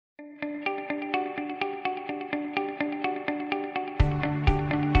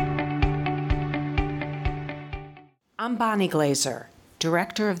I'm Bonnie Glaser,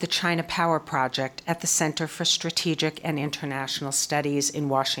 Director of the China Power Project at the Center for Strategic and International Studies in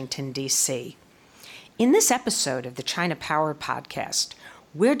Washington, D.C. In this episode of the China Power Podcast,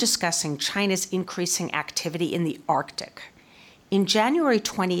 we're discussing China's increasing activity in the Arctic. In January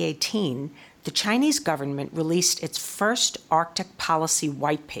 2018, the Chinese government released its first Arctic policy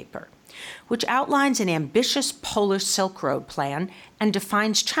white paper, which outlines an ambitious Polar Silk Road plan and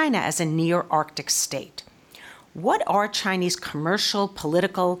defines China as a near-Arctic state. What are Chinese commercial,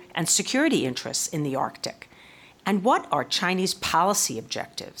 political, and security interests in the Arctic? And what are Chinese policy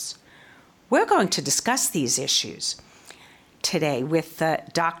objectives? We're going to discuss these issues today with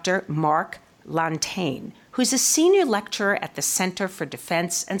Dr. Mark Lantain, who's a senior lecturer at the Center for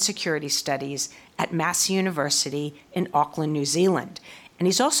Defense and Security Studies at Massey University in Auckland, New Zealand. And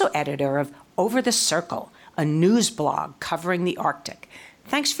he's also editor of Over the Circle, a news blog covering the Arctic.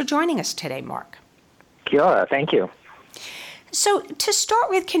 Thanks for joining us today, Mark. Kia ora, thank you. So to start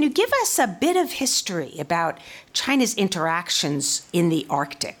with, can you give us a bit of history about China's interactions in the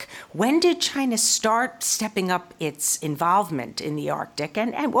Arctic? When did China start stepping up its involvement in the Arctic,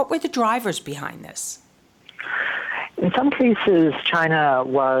 and what were the drivers behind this? In some cases, China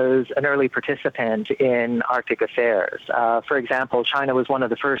was an early participant in Arctic affairs. For example, China was one of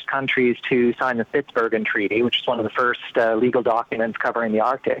the first countries to sign the Spitsbergen Treaty, which is one of the first legal documents covering the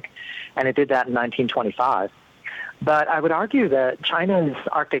Arctic, and it did that in 1925. But I would argue that China's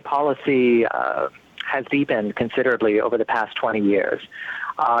Arctic policy has deepened considerably over the past 20 years.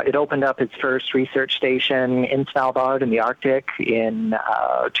 It opened up its first research station in Svalbard in the Arctic in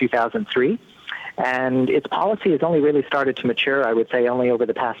 2003. And its policy has only really started to mature, I would say, only over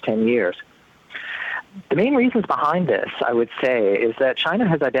the past 10 years. The main reasons behind this, I would say, is that China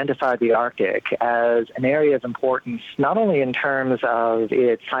has identified the Arctic as an area of importance, not only in terms of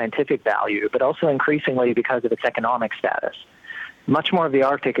its scientific value, but also increasingly because of its economic status. Much more of the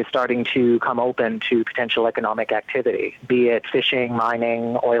Arctic is starting to come open to potential economic activity, be it fishing,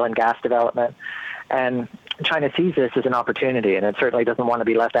 mining, oil and gas development. And China sees this as an opportunity, and it certainly doesn't want to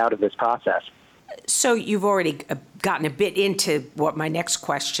be left out of this process. So you've already gotten a bit into what my next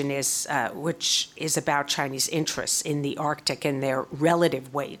question is, which is about Chinese interests in the Arctic and their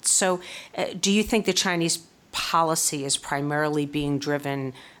relative weight. So do you think the Chinese policy is primarily being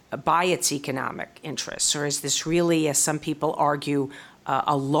driven by its economic interests, or is this really, as some people argue,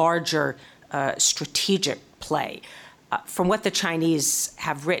 a larger strategic play? From what the Chinese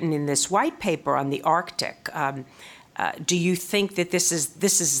have written in this white paper on the Arctic, do you think that this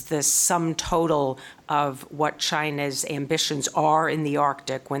is the sum total of what China's ambitions are in the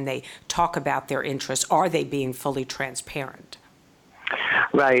Arctic when they talk about their interests? Are they being fully transparent?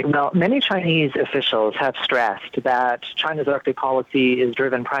 Right. Well, many Chinese officials have stressed that China's Arctic policy is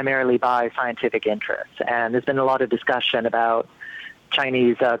driven primarily by scientific interests. And there's been a lot of discussion about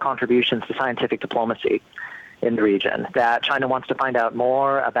Chinese contributions to scientific diplomacy in the region, that China wants to find out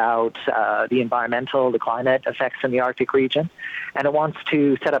more about the environmental, the climate effects in the Arctic region, and it wants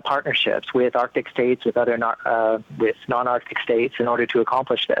to set up partnerships with Arctic states, with other with non-Arctic states in order to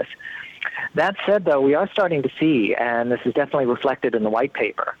accomplish this. That said, though, we are starting to see, and this is definitely reflected in the white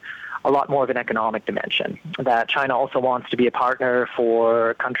paper, a lot more of an economic dimension, that China also wants to be a partner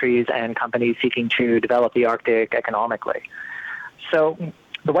for countries and companies seeking to develop the Arctic economically. So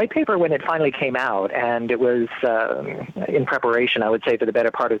the white paper, when it finally came out, and it was in preparation, I would say, for the better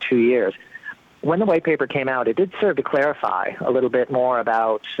part of 2 years, when the white paper came out, it did serve to clarify a little bit more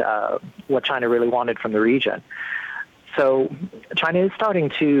about what China really wanted from the region. So China is starting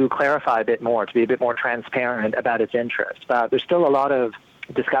to clarify a bit more, to be a bit more transparent about its interests. But there's still a lot of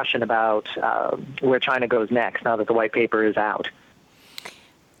discussion about where China goes next now that the white paper is out.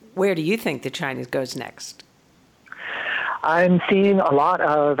 Where do you think that China goes next? I'm seeing a lot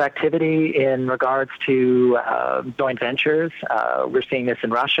of activity in regards to joint ventures. We're seeing this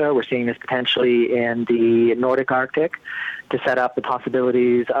in Russia. We're seeing this potentially in the Nordic Arctic to set up the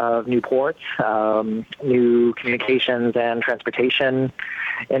possibilities of new ports, new communications and transportation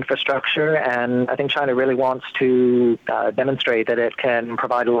infrastructure. And I think China really wants to demonstrate that it can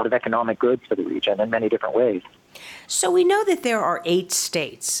provide a lot of economic goods for the region in many different ways. So we know that there are 8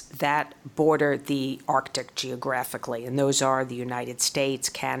 states that border the Arctic geographically, and those are the United States,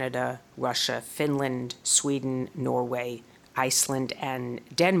 Canada, Russia, Finland, Sweden, Norway, Iceland, and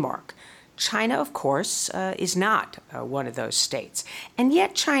Denmark. China, of course, is not one of those states. And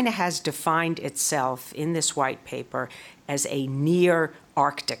yet China has defined itself in this white paper as a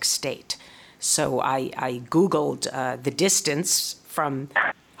near-Arctic state. So I Googled the distance from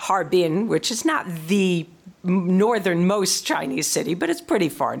Harbin, which is not the northernmost Chinese city, but it's pretty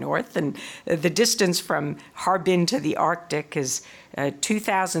far north. And the distance from Harbin to the Arctic is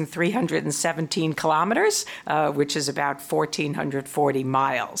 2,317 kilometers, which is about 1,440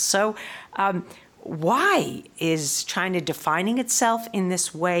 miles. So why is China defining itself in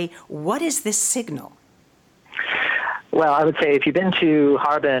this way? What is this signal? Well, I would say if you've been to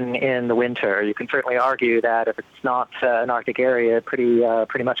Harbin in the winter, you can certainly argue that if it's not an Arctic area, it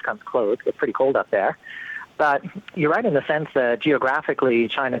pretty much comes close. It's pretty cold up there. But you're right in the sense that geographically,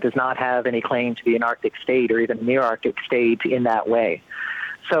 China does not have any claim to be an Arctic state or even a near-Arctic state in that way.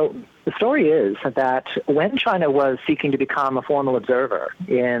 So the story is that when China was seeking to become a formal observer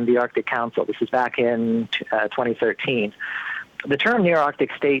in the Arctic Council, this was back in 2013, the term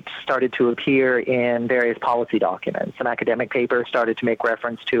near-Arctic state started to appear in various policy documents. Some academic papers started to make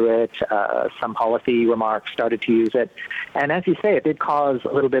reference to it. Some policy remarks started to use it. And as you say, it did cause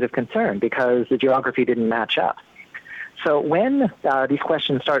a little bit of concern because the geography didn't match up. So when these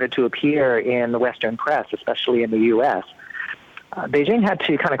questions started to appear in the Western press, especially in the U.S., Beijing had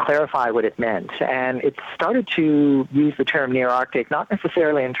to kind of clarify what it meant. And it started to use the term near-Arctic not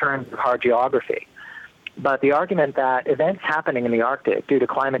necessarily in terms of hard geography, but the argument that events happening in the Arctic due to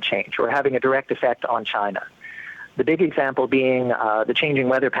climate change were having a direct effect on China. The big example being the changing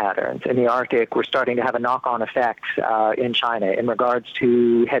weather patterns in the Arctic were starting to have a knock-on effect in China in regards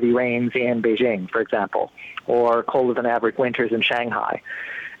to heavy rains in Beijing, for example, or colder than average winters in Shanghai.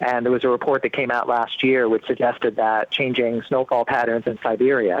 And there was a report that came out last year which suggested that changing snowfall patterns in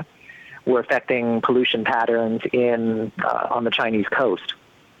Siberia were affecting pollution patterns on the Chinese coast.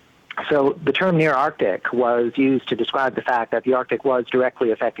 So the term near-Arctic was used to describe the fact that the Arctic was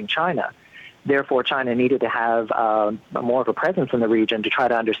directly affecting China. Therefore, China needed to have more of a presence in the region to try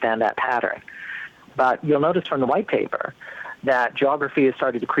to understand that pattern. But you'll notice from the white paper that geography has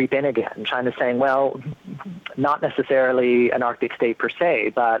started to creep in again. China's saying, well, not necessarily an Arctic state per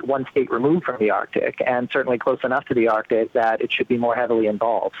se, but one state removed from the Arctic and certainly close enough to the Arctic that it should be more heavily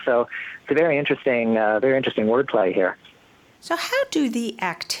involved. So it's a very interesting wordplay here. So how do the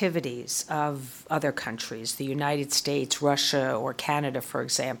activities of other countries, the United States, Russia, or Canada, for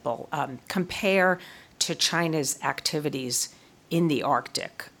example, compare to China's activities in the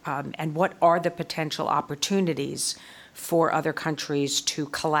Arctic? And what are the potential opportunities for other countries to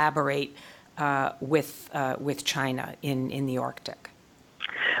collaborate with China in the Arctic?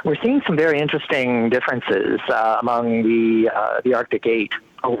 We're seeing some very interesting differences among the Arctic 8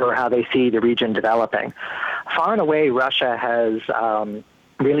 over how they see the region developing. Far and away, Russia has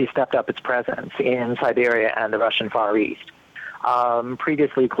really stepped up its presence in Siberia and the Russian Far East.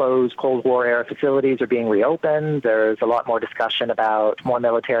 Previously closed Cold War-era facilities are being reopened. There's a lot more discussion about more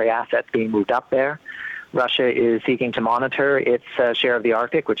military assets being moved up there. Russia is seeking to monitor its share of the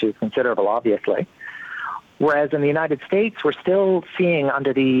Arctic, which is considerable, obviously. Whereas in the United States, we're still seeing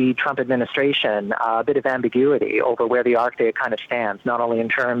under the Trump administration a bit of ambiguity over where the Arctic kind of stands, not only in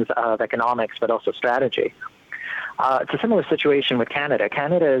terms of economics, but also strategy. It's a similar situation with Canada.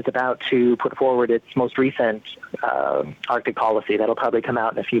 Canada is about to put forward its most recent Arctic policy that'll probably come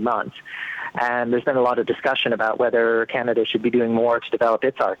out in a few months. And there's been a lot of discussion about whether Canada should be doing more to develop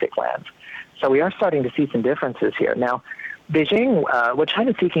its Arctic lands. So we are starting to see some differences here. Now, Beijing, what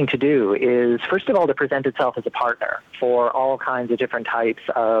China's seeking to do is, first of all, to present itself as a partner for all kinds of different types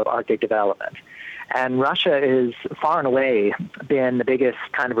of Arctic development. And Russia is far and away been the biggest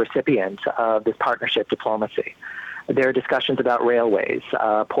kind of recipient of this partnership diplomacy. There are discussions about railways,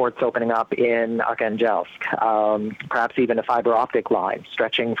 ports opening up in Arkhangelsk, perhaps even a fiber optic line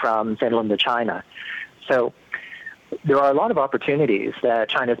stretching from Finland to China. So there are a lot of opportunities that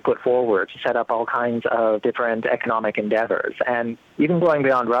China's put forward to set up all kinds of different economic endeavors. And even going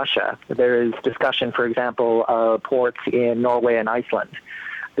beyond Russia, there is discussion, for example, of ports in Norway and Iceland.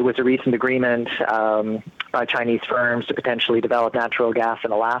 There was a recent agreement by Chinese firms to potentially develop natural gas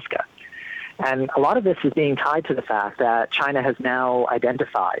in Alaska. And a lot of this is being tied to the fact that China has now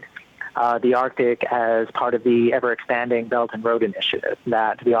identified the Arctic as part of the ever-expanding Belt and Road Initiative,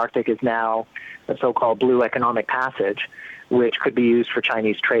 that the Arctic is now the so-called blue economic passage, which could be used for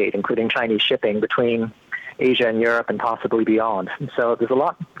Chinese trade, including Chinese shipping between Asia and Europe and possibly beyond. So there's a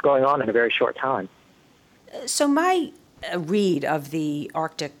lot going on in a very short time. So my read of the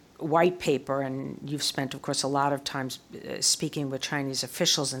Arctic white paper, and you've spent, of course, a lot of time speaking with Chinese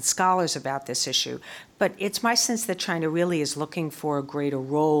officials and scholars about this issue, but it's my sense that China really is looking for a greater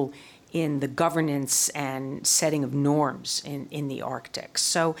role in the governance and setting of norms in the Arctic.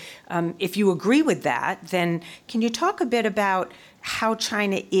 So if you agree with that, then can you talk a bit about how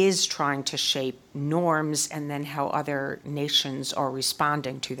China is trying to shape norms and then how other nations are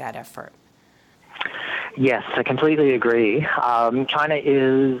responding to that effort? Yes, I completely agree. China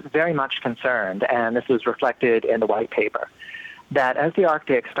is very much concerned, and this was reflected in the white paper, that as the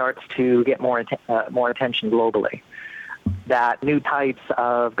Arctic starts to get more attention globally, that new types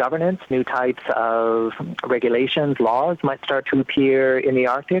of governance, new types of regulations, laws might start to appear in the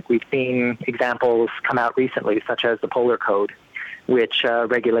Arctic. We've seen examples come out recently, such as the Polar Code, which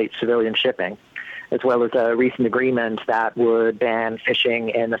regulates civilian shipping, as well as a recent agreement that would ban fishing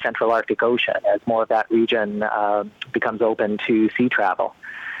in the Central Arctic Ocean as more of that region becomes open to sea travel.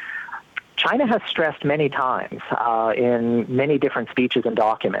 China has stressed many times in many different speeches and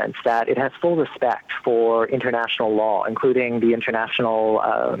documents that it has full respect for international law, including the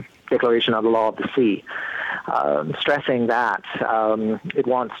International Declaration on the Law of the Sea, stressing that it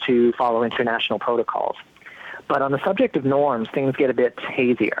wants to follow international protocols. But on the subject of norms, things get a bit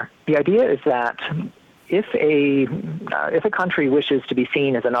hazier. The idea is that if a country wishes to be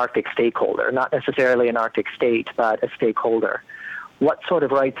seen as an Arctic stakeholder, not necessarily an Arctic state, but a stakeholder, what sort of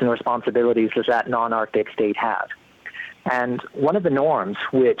rights and responsibilities does that non-Arctic state have? And one of the norms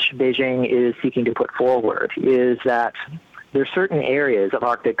which Beijing is seeking to put forward is that there are certain areas of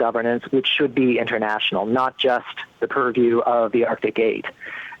Arctic governance which should be international, not just the purview of the Arctic 8.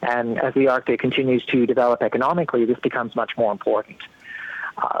 And as the Arctic continues to develop economically, this becomes much more important.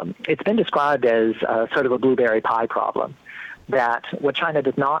 It's been described as sort of a blueberry pie problem, that what China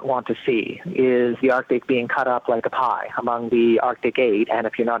does not want to see is the Arctic being cut up like a pie among the Arctic 8, and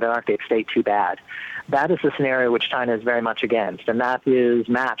if you're not an Arctic state, too bad. That is the scenario which China is very much against, and that is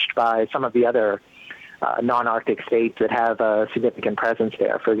matched by some of the other non-Arctic states that have a significant presence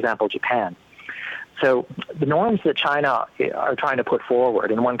there, for example, Japan. So the norms that China are trying to put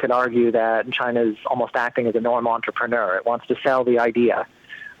forward, and one could argue that China is almost acting as a norm entrepreneur. It wants to sell the idea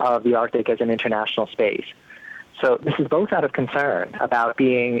of the Arctic as an international space. So this is both out of concern about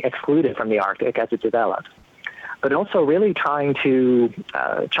being excluded from the Arctic as it develops, but also really China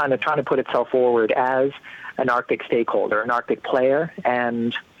trying to put itself forward as an Arctic stakeholder, an Arctic player,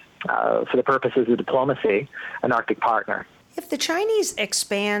 and for the purposes of diplomacy, an Arctic partner. If the Chinese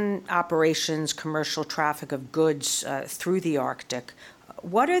expand operations, commercial traffic of goods through the Arctic,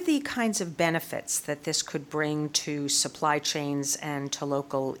 what are the kinds of benefits that this could bring to supply chains and to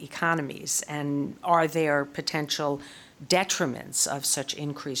local economies? And are there potential detriments of such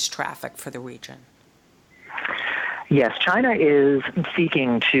increased traffic for the region? Yes, China is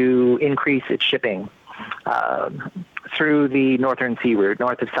seeking to increase its shipping through the Northern Sea Route,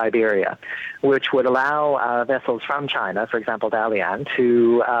 north of Siberia, which would allow vessels from China, for example, Dalian,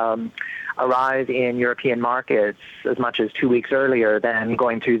 to arrive in European markets as much as 2 weeks earlier than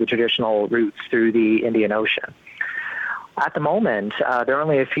going through the traditional routes through the Indian Ocean. At the moment, there are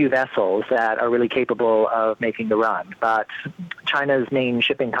only a few vessels that are really capable of making the run, but China's main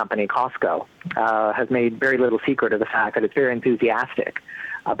shipping company, COSCO, has made very little secret of the fact that it's very enthusiastic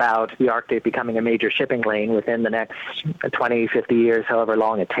about the Arctic becoming a major shipping lane within the next 20, 50 years, however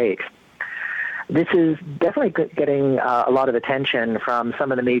long it takes. This is definitely getting a lot of attention from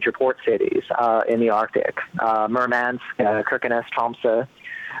some of the major port cities in the Arctic, Murmansk, Kirkenes, Tromsø,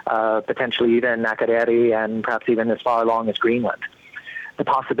 potentially even Nakareri, and perhaps even as far along as Greenland. The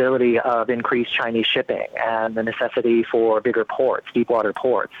possibility of increased Chinese shipping and the necessity for bigger ports, deep-water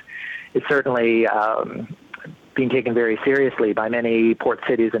ports, is certainly being taken very seriously by many port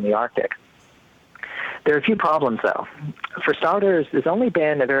cities in the Arctic. There are a few problems, though. For starters, there's only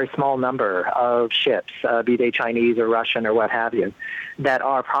been a very small number of ships, be they Chinese or Russian or what have you, that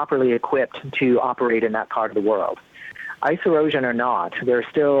are properly equipped to operate in that part of the world. Ice erosion or not, there are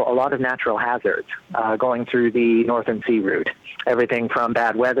still a lot of natural hazards going through the Northern Sea Route, everything from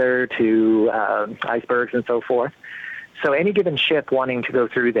bad weather to icebergs and so forth. So any given ship wanting to go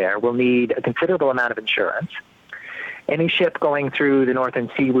through there will need a considerable amount of insurance. Any ship going through the Northern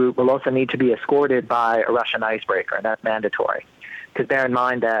Sea Route will also need to be escorted by a Russian icebreaker, and that's mandatory. Because bear in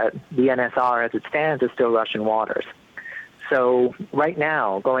mind that the NSR as it stands is still Russian waters. So right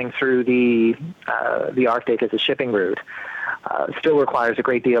now, going through the Arctic as a shipping route still requires a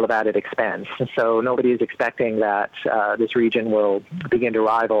great deal of added expense. So nobody is expecting that this region will begin to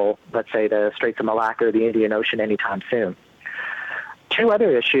rival, let's say, the Straits of Malacca or the Indian Ocean anytime soon. Two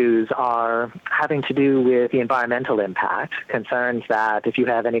other issues are having to do with the environmental impact, concerns that if you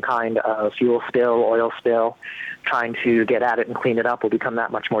have any kind of fuel spill, oil spill, trying to get at it and clean it up will become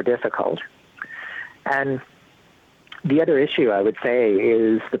that much more difficult. And the other issue, I would say,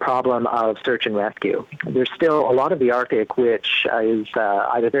 is the problem of search and rescue. There's still a lot of the Arctic which is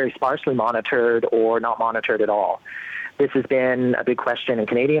either very sparsely monitored or not monitored at all. This has been a big question in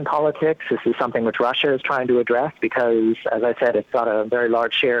Canadian politics. This is something which Russia is trying to address because, as I said, it's got a very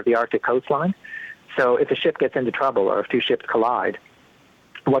large share of the Arctic coastline. So if a ship gets into trouble or if two ships collide,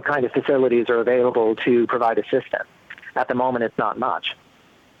 what kind of facilities are available to provide assistance? At the moment, it's not much.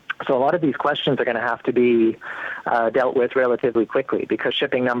 So a lot of these questions are going to have to be dealt with relatively quickly because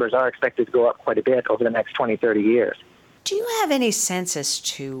shipping numbers are expected to go up quite a bit over the next 20, 30 years. Do you have any sense as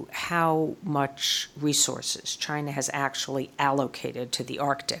to how much resources China has actually allocated to the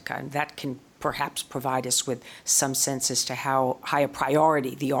Arctic? And that can perhaps provide us with some sense as to how high a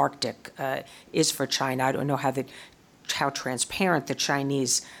priority the Arctic is for China. I don't know how transparent the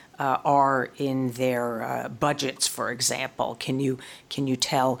Chinese are in their budgets, for example. Can you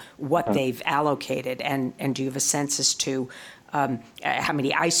tell what they've allocated? And do you have a sense as to how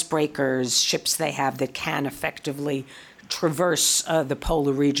many icebreakers, ships they have that can effectively traverse the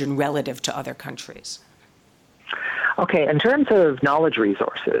polar region relative to other countries? Okay, in terms of knowledge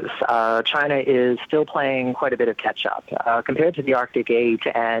resources, China is still playing quite a bit of catch-up. Compared to the Arctic 8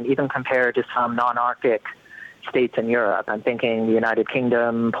 and even compared to some non-Arctic states in Europe, I'm thinking the United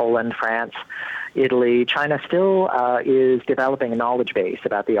Kingdom, Poland, France, Italy, China still is developing a knowledge base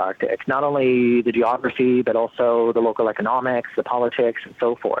about the Arctic, not only the geography, but also the local economics, the politics, and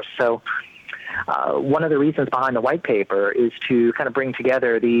so forth. So one of the reasons behind the white paper is to kind of bring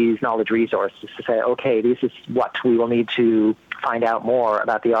together these knowledge resources to say, okay, this is what we will need to find out more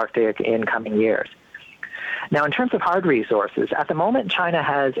about the Arctic in coming years. Now, in terms of hard resources, at the moment, China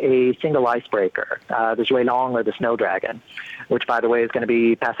has a single icebreaker, the Zhuilong or the Snow Dragon, which, by the way, is going to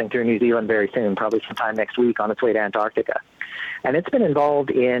be passing through New Zealand very soon, probably sometime next week on its way to Antarctica. And it's been involved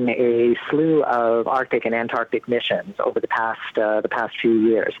in a slew of Arctic and Antarctic missions over the past few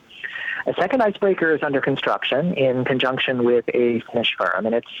years. A second icebreaker is under construction in conjunction with a Finnish firm,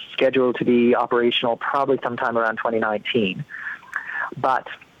 and it's scheduled to be operational probably sometime around 2019. But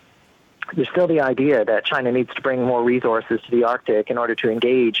there's still the idea that China needs to bring more resources to the Arctic in order to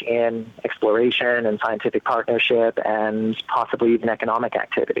engage in exploration and scientific partnership and possibly even economic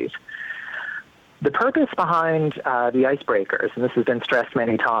activities. The purpose behind the icebreakers, and this has been stressed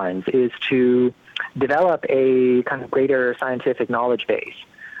many times, is to develop a kind of greater scientific knowledge base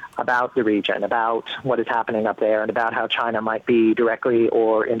about the region, about what is happening up there, and about how China might be directly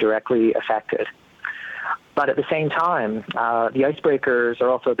or indirectly affected. But at the same time, the icebreakers are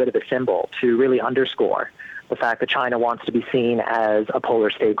also a bit of a symbol to really underscore the fact that China wants to be seen as a polar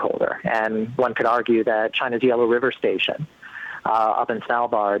stakeholder. And one could argue that China's Yellow River Station up in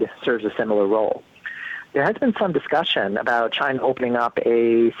Svalbard serves a similar role. There has been some discussion about China opening up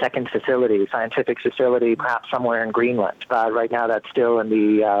a second facility, scientific facility, perhaps somewhere in Greenland, but right now that's still in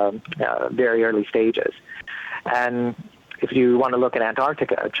the very early stages. And if you want to look at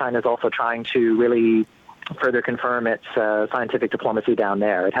Antarctica, China's also trying to really further confirm its scientific diplomacy down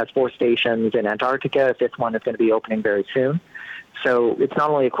there. It has 4 stations in Antarctica. A 5th one is going to be opening very soon. So it's not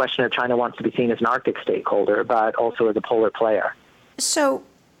only a question of China wants to be seen as an Arctic stakeholder, but also as a polar player. So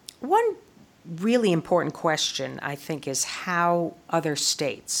one really important question, I think, is how other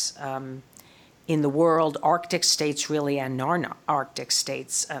states in the world, Arctic states really and non-Arctic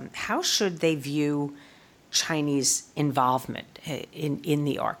states, how should they view Chinese involvement in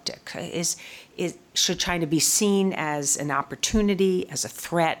the Arctic? Should China be seen as an opportunity, as a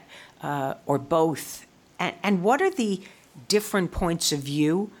threat, or both? And what are the different points of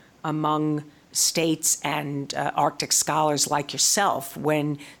view among states and Arctic scholars like yourself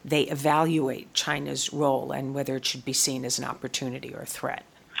when they evaluate China's role and whether it should be seen as an opportunity or a threat?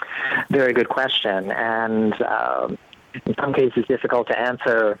 Very good question. And in some cases difficult to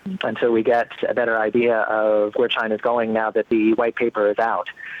answer until we get a better idea of where China's going now that the white paper is out.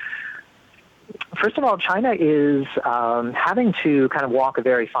 First of all, China is having to kind of walk a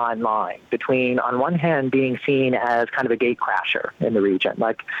very fine line between, on one hand, being seen as kind of a gatecrasher in the region.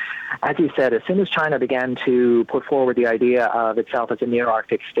 Like, as you said, as soon as China began to put forward the idea of itself as a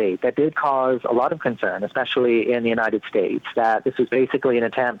near-Arctic state, that did cause a lot of concern, especially in the United States, that this was basically an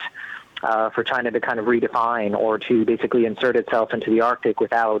attempt for China to kind of redefine or to basically insert itself into the Arctic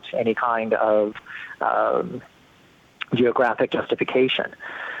without any kind of geographic justification.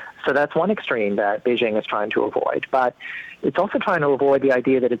 So that's one extreme that Beijing is trying to avoid. But it's also trying to avoid the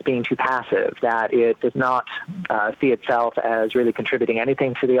idea that it's being too passive, that it does not see itself as really contributing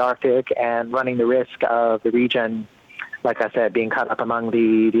anything to the Arctic and running the risk of the region, like I said, being cut up among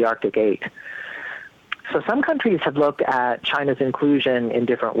the Arctic 8. So some countries have looked at China's inclusion in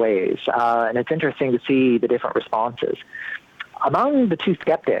different ways, and it's interesting to see the different responses. Among the two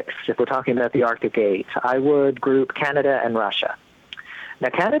skeptics, if we're talking about the Arctic 8, I would group Canada and Russia. Now,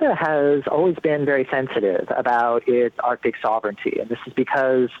 Canada has always been very sensitive about its Arctic sovereignty, and this is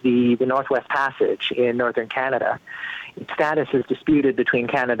because the Northwest Passage in northern Canada, its status is disputed between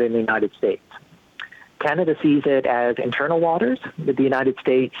Canada and the United States. Canada sees it as internal waters, but the United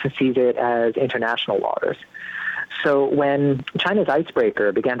States sees it as international waters. So when China's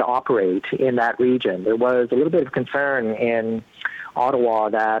icebreaker began to operate in that region, there was a little bit of concern in Ottawa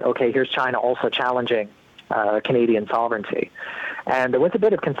that, okay, here's China also challenging Canadian sovereignty. And there was a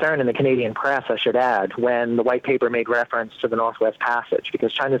bit of concern in the Canadian press, I should add, when the white paper made reference to the Northwest Passage,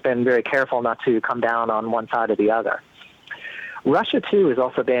 because China's been very careful not to come down on one side or the other. Russia, too, has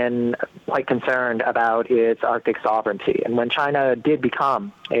also been quite concerned about its Arctic sovereignty. And when China did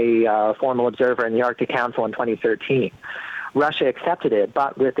become a formal observer in the Arctic Council in 2013, Russia accepted it,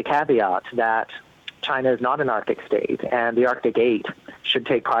 but with the caveat that China is not an Arctic state, and the Arctic 8 should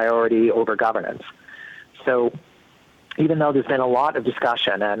take priority over governance. So even though there's been a lot of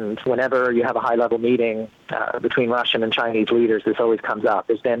discussion, and whenever you have a high-level meeting between Russian and Chinese leaders, this always comes up,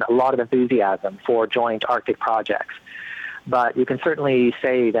 there's been a lot of enthusiasm for joint Arctic projects. But you can certainly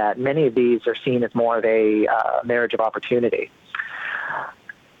say that many of these are seen as more of a marriage of opportunity.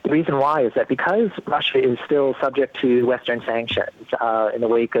 The reason why is that because Russia is still subject to Western sanctions in the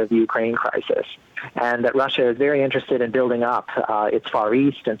wake of the Ukraine crisis, and that Russia is very interested in building up its Far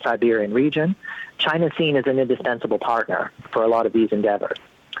East and Siberian region, China is seen as an indispensable partner for a lot of these endeavors.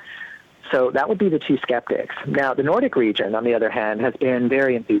 So that would be the two skeptics. Now, the Nordic region, on the other hand, has been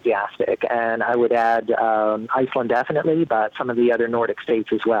very enthusiastic, and I would add Iceland definitely, but some of the other Nordic states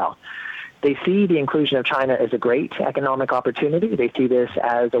as well. They see the inclusion of China as a great economic opportunity. They see this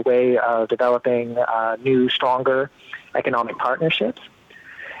as a way of developing new, stronger economic partnerships.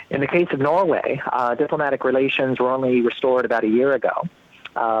 In the case of Norway, diplomatic relations were only restored about a year ago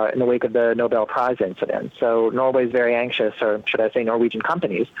in the wake of the Nobel Prize incident. So Norway is very anxious, or should I say Norwegian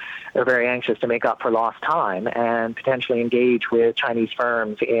companies are very anxious to make up for lost time and potentially engage with Chinese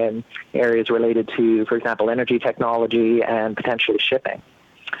firms in areas related to, for example, energy technology and potentially shipping.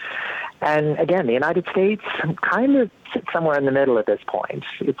 And again, the United States kind of sits somewhere in the middle at this point.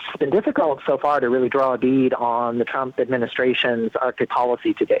 It's been difficult so far to really draw a bead on the Trump administration's Arctic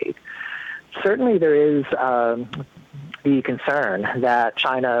policy to date. Certainly there is the concern that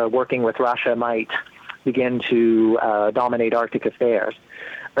China, working with Russia, might begin to dominate Arctic affairs.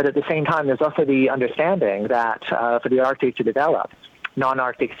 But at the same time, there's also the understanding that for the Arctic to develop,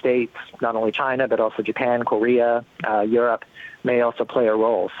 non-Arctic states, not only China, but also Japan, Korea, Europe, may also play a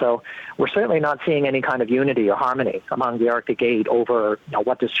role. So we're certainly not seeing any kind of unity or harmony among the Arctic 8 over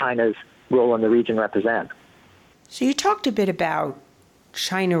what does China's role in the region represent. So you talked a bit about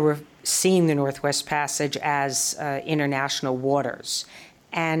China seeing the Northwest Passage as international waters.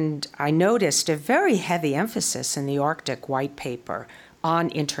 And I noticed a very heavy emphasis in the Arctic White Paper on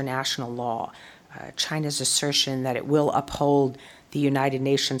international law. China's assertion that it will uphold the United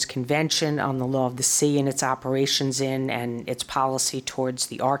Nations Convention on the Law of the Sea and its operations in and its policy towards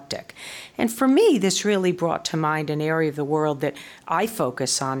the Arctic. And for me, this really brought to mind an area of the world that I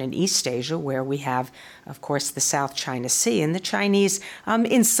focus on in East Asia, where we have, of course, the South China Sea. And the Chinese,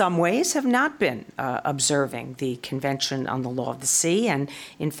 in some ways, have not been observing the Convention on the Law of the Sea and,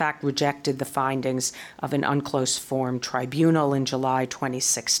 in fact, rejected the findings of an unclosed form tribunal in July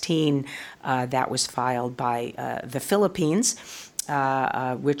 2016 that was filed by the Philippines.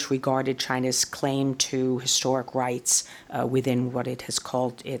 Which regarded China's claim to historic rights within what it has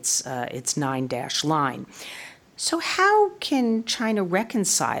called its 9-dash line. So how can China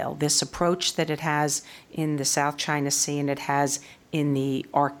reconcile this approach that it has in the South China Sea and it has in the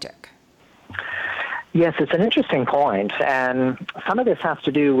Arctic? Yes, it's an interesting point, and some of this has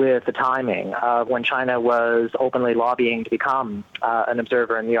to do with the timing of when China was openly lobbying to become an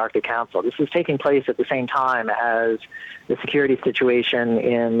observer in the Arctic Council. This was taking place at the same time as the security situation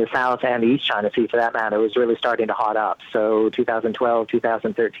in the South and the East China Sea, for that matter, was really starting to hot up, so 2012,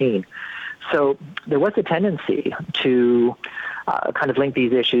 2013. So there was a tendency to kind of link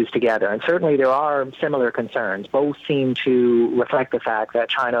these issues together. And certainly there are similar concerns. Both seem to reflect the fact that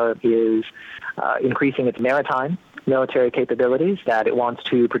China is increasing its maritime military capabilities, that it wants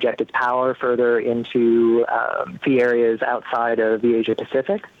to project its power further into sea areas outside of the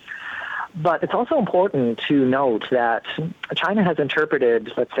Asia-Pacific. But it's also important to note that China has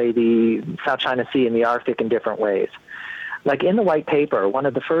interpreted, let's say, the South China Sea and the Arctic in different ways. Like in the White Paper, one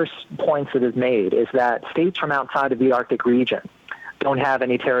of the first points that is made is that states from outside of the Arctic region don't have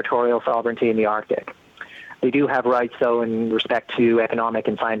any territorial sovereignty in the Arctic. They do have rights, though, in respect to economic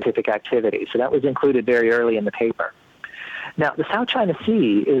and scientific activity. So that was included very early in the paper. Now, the South China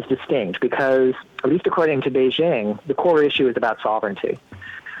Sea is distinct because, at least according to Beijing, the core issue is about sovereignty.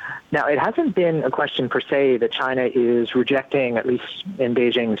 Now, it hasn't been a question per se that China is rejecting, at least in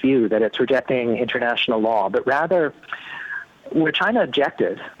Beijing's view, that it's rejecting international law, but rather Where China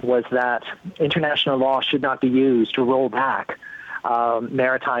objected was that international law should not be used to roll back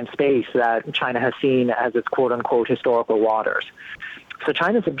maritime space that China has seen as its quote-unquote historical waters. So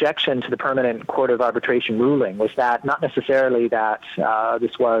China's objection to the Permanent Court of Arbitration ruling was that not necessarily that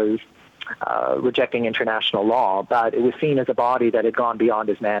this was rejecting international law, but it was seen as a body that had gone beyond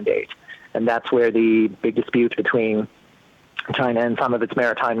its mandate. And that's where the big dispute between China and some of its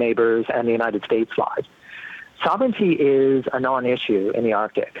maritime neighbors and the United States lies. Sovereignty is a non-issue in the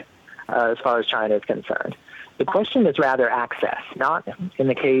Arctic as far as China is concerned. The question is rather access, not in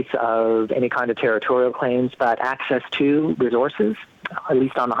the case of any kind of territorial claims, but access to resources, at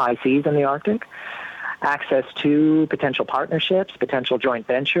least on the high seas in the Arctic, access to potential partnerships, potential joint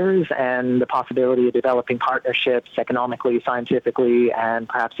ventures, and the possibility of developing partnerships economically, scientifically, and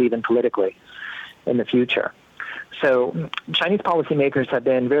perhaps even politically in the future. So Chinese policymakers have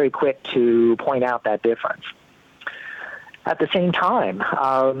been very quick to point out that difference. At the same time,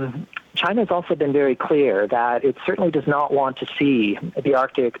 China has also been very clear that it certainly does not want to see the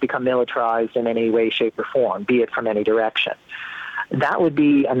Arctic become militarized in any way, shape, or form, be it from any direction. That would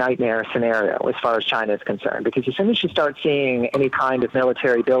be a nightmare scenario as far as China is concerned, because as soon as you start seeing any kind of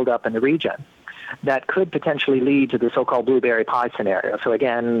military buildup in the region, that could potentially lead to the so-called blueberry pie scenario. So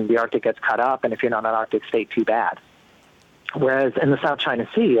again, the Arctic gets cut up, and if you're not an Arctic state, too bad. Whereas in the South China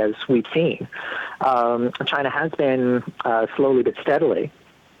Sea, as we've seen, China has been slowly but steadily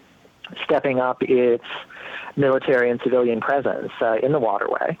stepping up its military and civilian presence in the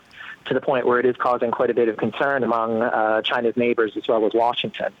waterway to the point where it is causing quite a bit of concern among China's neighbors as well as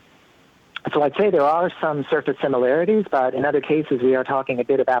Washington. So I'd say there are some surface similarities, but in other cases we are talking a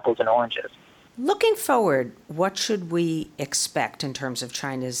bit of apples and oranges. Looking forward, what should we expect in terms of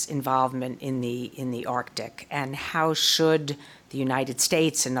China's involvement in the Arctic, and how should the United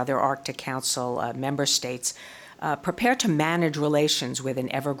States and other Arctic Council member states prepare to manage relations with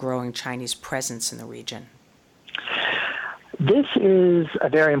an ever-growing Chinese presence in the region? This is a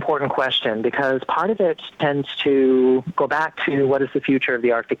very important question because part of it tends to go back to what is the future of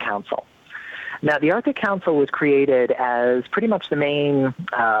the Arctic Council. Now, the Arctic Council was created as pretty much the main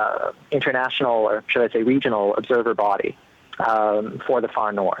international, or should I say regional, observer body for the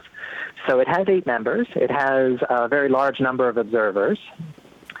far north. So it has 8 members. It has a very large number of observers,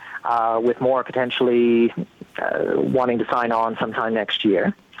 with more potentially wanting to sign on sometime next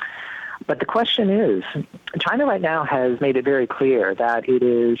year. But the question is, China right now has made it very clear that it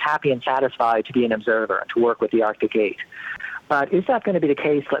is happy and satisfied to be an observer and to work with the Arctic 8. But is that going to be the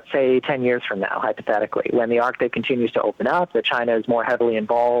case, let's say, 10 years from now, hypothetically, when the Arctic continues to open up, that China is more heavily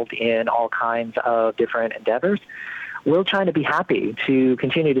involved in all kinds of different endeavors? Will China be happy to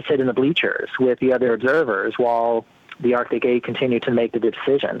continue to sit in the bleachers with the other observers while the Arctic 8 continue to make the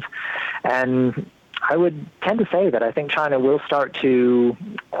decisions? And I would tend to say that I think China will start to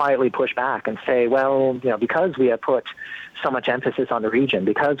quietly push back and say, well, because we have put so much emphasis on the region,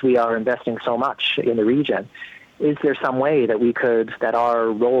 because we are investing so much in the region, is there some way that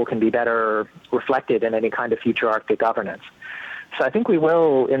our role can be better reflected in any kind of future Arctic governance? So I think we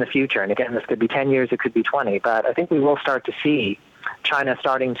will in the future, and again, this could be 10 years, it could be 20, but I think we will start to see China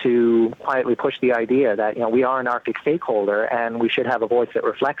starting to quietly push the idea that, we are an Arctic stakeholder and we should have a voice that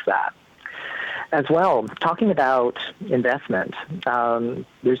reflects that. As well, talking about investment,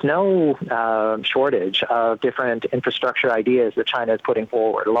 there's no shortage of different infrastructure ideas that China is putting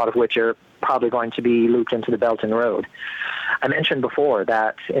forward, a lot of which are probably going to be looped into the Belt and Road. I mentioned before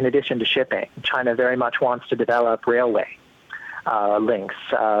that in addition to shipping, China very much wants to develop railway links,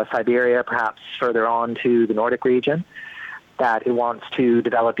 Siberia, perhaps further on to the Nordic region, that it wants to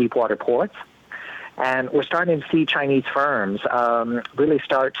develop deep water ports. And we're starting to see Chinese firms really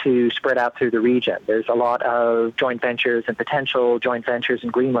start to spread out through the region. There's a lot of joint ventures and potential joint ventures in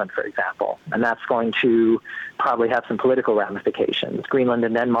Greenland, for example, and that's going to probably have some political ramifications. Greenland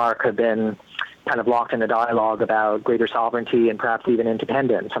and Denmark have been kind of locked in a dialogue about greater sovereignty and perhaps even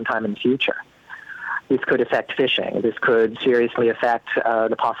independence sometime in the future. This could affect fishing. This could seriously affect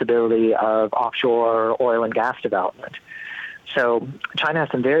the possibility of offshore oil and gas development. So China has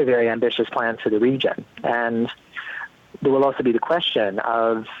some very, very ambitious plans for the region. And there will also be the question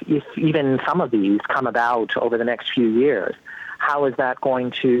of if even some of these come about over the next few years, how is that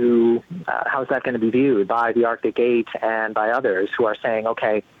going to be viewed by the Arctic 8 and by others who are saying,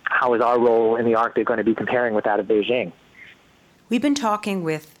 okay, how is our role in the Arctic going to be comparing with that of Beijing? We've been talking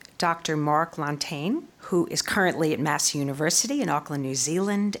with Dr. Mark Lantain, who is currently at Massey University in Auckland, New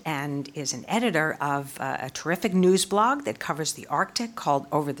Zealand, and is an editor of a terrific news blog that covers the Arctic called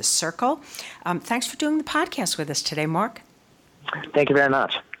Over the Circle. Thanks for doing the podcast with us today, Mark. Thank you very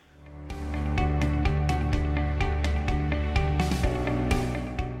much.